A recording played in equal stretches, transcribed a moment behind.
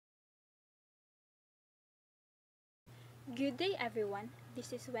Good day everyone,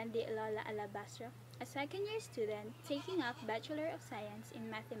 this is Wendy Alabastro, a second-year student taking up Bachelor of Science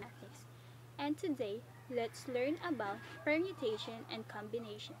in Mathematics. And today, let's learn about permutation and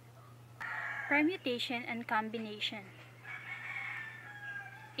combination. Permutation and combination.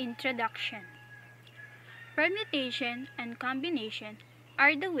 Introduction. Permutation and combination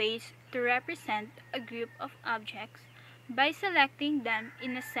are the ways to represent a group of objects by selecting them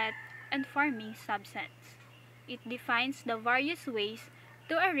in a set and forming subsets. It defines the various ways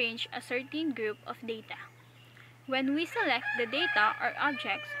to arrange a certain group of data. When we select the data or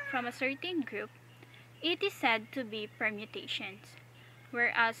objects from a certain group, it is said to be permutations,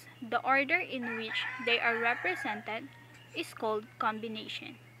 whereas the order in which they are represented is called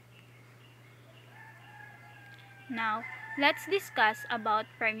combination. Now, let's discuss about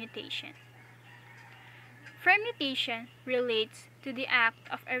permutation. Permutation relates to the act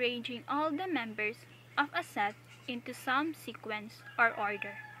of arranging all the members of a set into some sequence or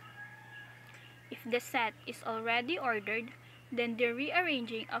order. If the set is already ordered, then the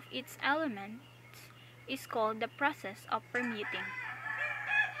rearranging of its elements is called the process of permuting.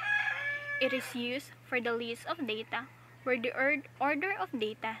 It is used for the list of data where the order of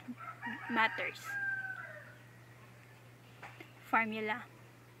data matters. Formula.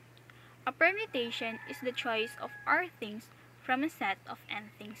 A permutation is the choice of R things from a set of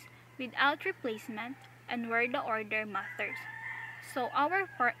n things without replacement and where the order matters. So our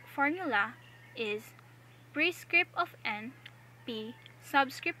formula is prescript of n, p,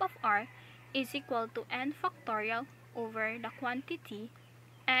 subscript of r is equal to n factorial over the quantity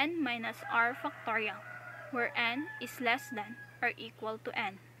n minus r factorial, where n is less than or equal to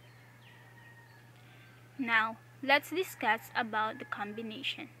n. Now, let's discuss about the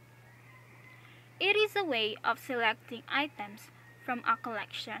combination. It is a way of selecting items from a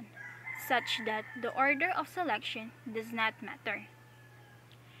collection, such that the order of selection does not matter.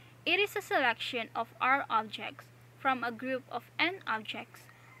 It is a selection of R objects from a group of n objects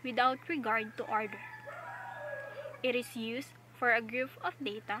without regard to order. It is used for a group of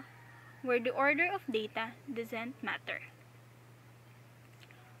data where the order of data doesn't matter.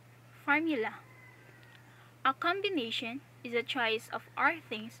 Formula. A combination is a choice of R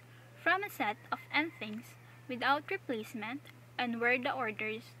things from a set of n things without replacement and where the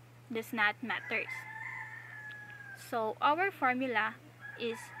orders does not matter. So our formula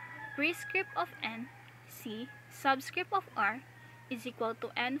is prescript of n, c, subscript of r is equal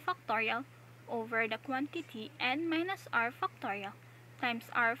to n factorial over the quantity n minus r factorial times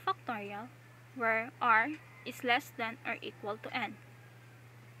r factorial, where r is less than or equal to n.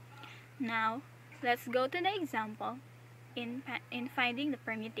 Now, let's go to the example in finding the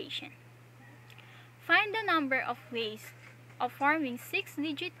permutation. Find the number of ways of forming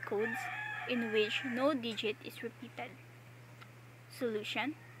 6-digit codes in which no digit is repeated.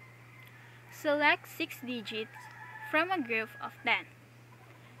 Solution. Select 6 digits from a group of 10.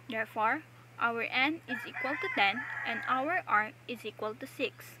 Therefore, our n is equal to 10 and our r is equal to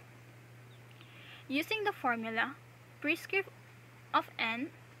 6. Using the formula, prescript of n,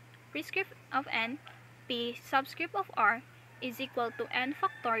 p subscript of r is equal to n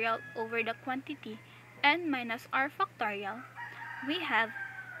factorial over the quantity n minus r factorial, we have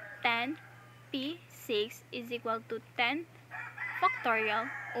 10 p6 is equal to 10 factorial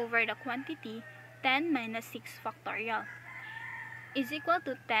over the quantity 10 minus 6 factorial is equal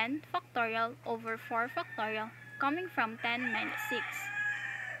to 10 factorial over 4 factorial coming from 10 minus 6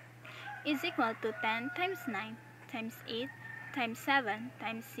 is equal to 10 times 9 times 8 times 7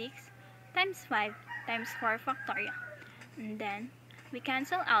 times 6 times 5 times 4 factorial. And then, we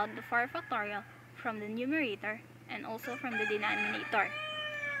cancel out the 4 factorial from the numerator and also from the denominator.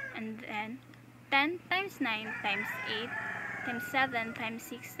 And then, 10 times 9 times 8 times 7 times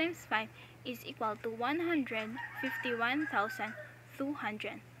 6 times 5 is equal to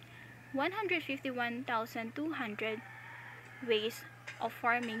 151,200. 151,200 ways of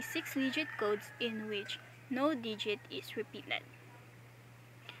forming 6-digit codes in which no digit is repeated.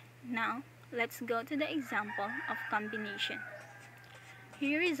 Now, let's go to the example of combination.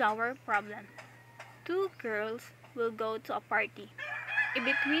 Here is our problem. 2 girls will go to a party. If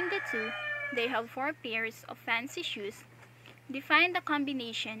between the two, they have 4 pairs of fancy shoes, define the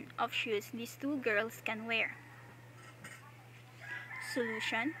combination of shoes these 2 girls can wear.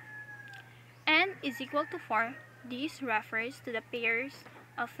 Solution. N is equal to 4. This refers to the pairs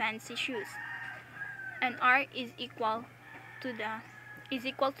of fancy shoes. And R is equal to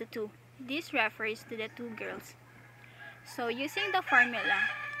 2. This refers to the 2 girls. So using the formula,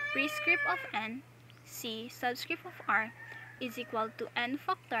 prescript of n, c, subscript of r is equal to n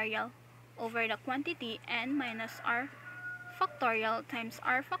factorial over the quantity n minus r factorial times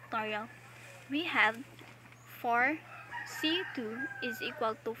r factorial, we have 4c2 is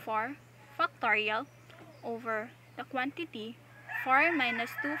equal to 4 factorial over the quantity 4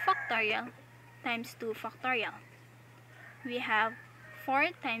 minus 2 factorial times 2 factorial. We have 4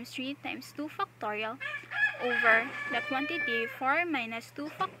 times 3 times 2 factorial over the quantity 4 minus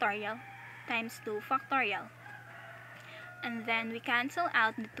 2 factorial times 2 factorial. And then we cancel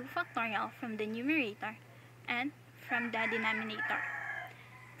out the 2 factorial from the numerator and from the denominator.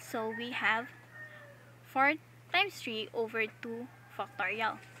 So we have 4 times 3 over 2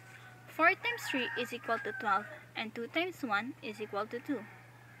 factorial. 4 times 3 is equal to 12 and 2 times 1 is equal to 2.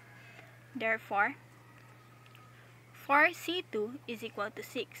 Therefore, 4c2 is equal to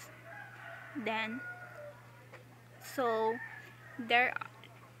 6. Then, so the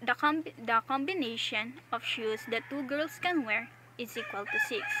combination of shoes that two girls can wear is equal to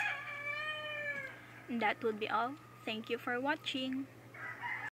 6. That would be all. Thank you for watching.